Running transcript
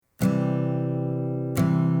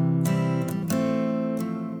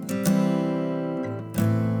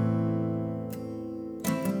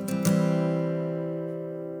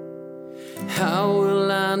How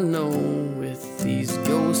will I know with these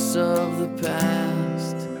ghosts of the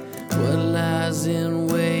past what lies in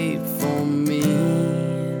wait for me?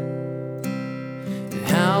 And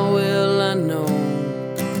how will I know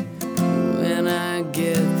when I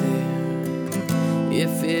get there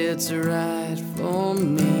if it's right for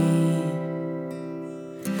me?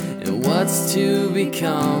 And what's to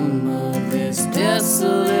become of this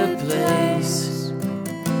desolate place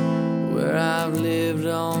where I've lived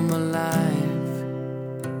all my life?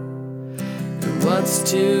 And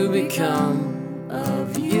what's to become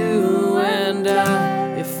of you and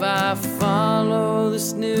I if I follow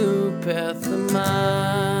this new path of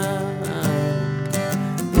mine?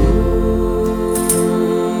 Ooh,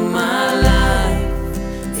 my life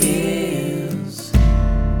is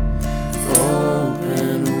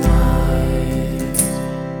open wide.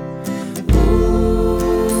 Ooh,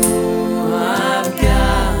 I've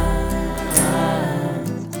got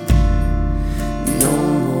no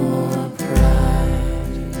more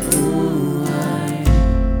pride. Ooh, I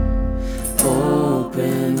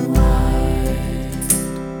open wide.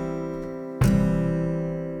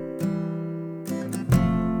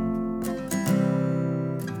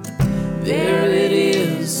 There it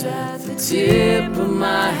is at the tip of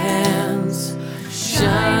my hands,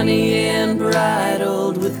 shiny and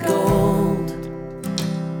bridled with gold.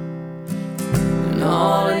 And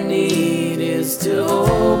all I need is to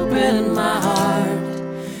open my heart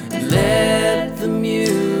and let the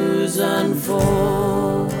muse unfold.